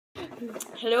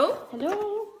Hello?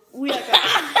 Hello. We are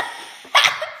going.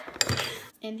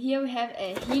 And here we have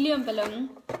a helium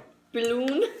balloon.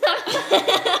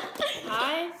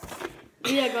 Hi.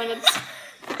 We are gonna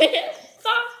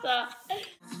stop.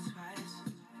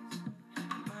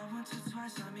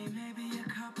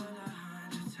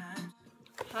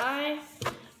 Hi.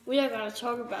 We are gonna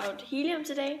talk about helium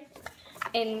today.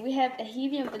 And we have a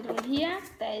helium balloon here.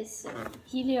 There is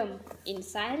helium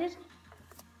inside it.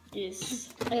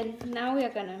 Yes. And now we are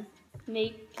gonna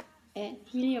make a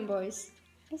helium voice.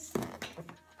 Yes.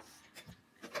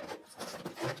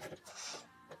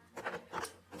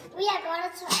 We are going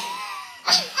to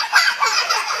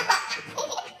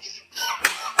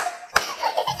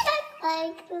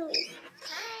Hi.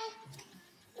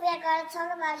 We are going to talk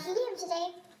about helium today.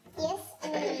 Yes,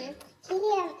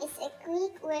 helium is a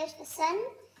Greek word for sun.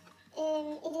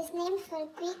 It is named for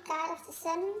the Greek god of the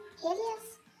sun,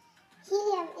 Helios.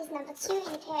 Helium is number 2 in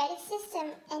the periodic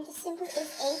system, and the symbol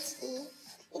is He.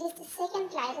 It is the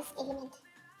second lightest element.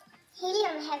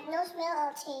 Helium have no smell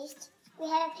or taste. We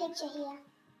have a picture here.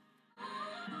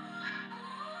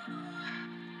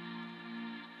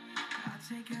 I'll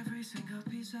take every single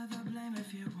piece of the blame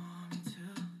if you want me to.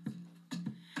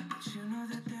 But you know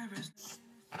that there is.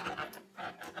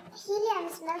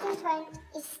 Helium's melting point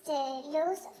is the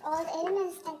lowest of all the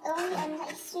elements, and only under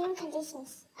extreme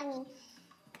conditions,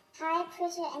 high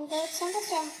pressure and low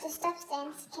temperature, the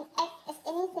substance can act as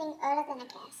anything other than a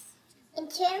gas. In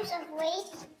terms of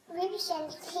weight,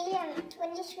 represents helium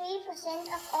 23%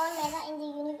 of all matter in the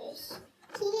universe.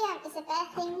 Helium is a bad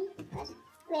thing, but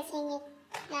we're saying it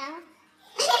now.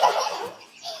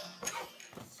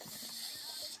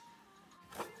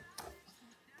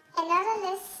 Another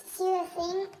less serious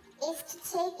thing is to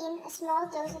take in a small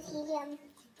dose of helium.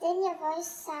 Then your voice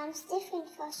sounds different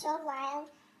for a short while.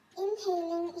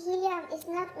 Inhaling helium is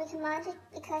not recommended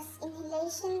because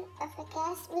inhalation of a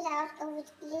gas without or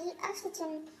with little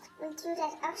oxygen will do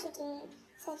that oxygen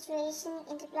saturation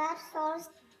in the blood falls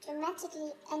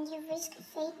dramatically and you risk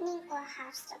fainting or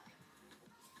heart stop.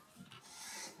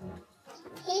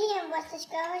 Helium was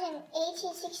discovered in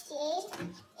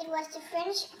 1868. It was the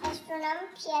French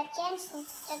astronomer Pierre Janssen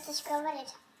that discovered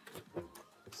it.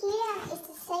 Helium is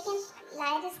the second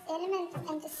lightest element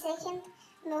and the second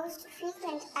most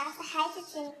frequent after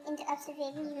hydrogen in the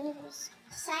observable universe.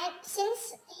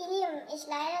 Since helium is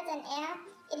lighter than air,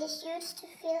 it is used to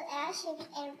fill airships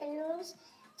and balloons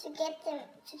to get them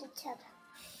to the top.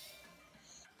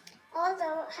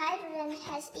 Although hydrogen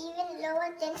has even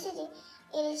lower density,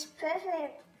 it is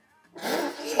preferable.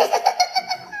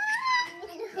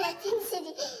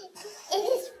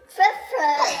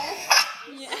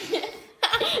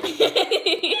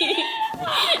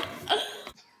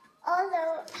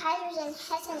 Although hydrogen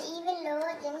has an even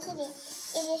lower density,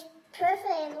 it is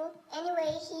preferable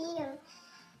anyway helium.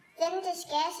 Then this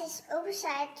gas's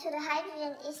opposite to the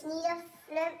hydrogen is neither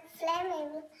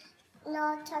flammable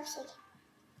nor toxic.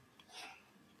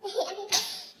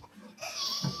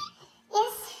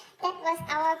 Yes, that was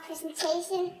our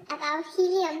presentation about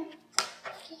helium.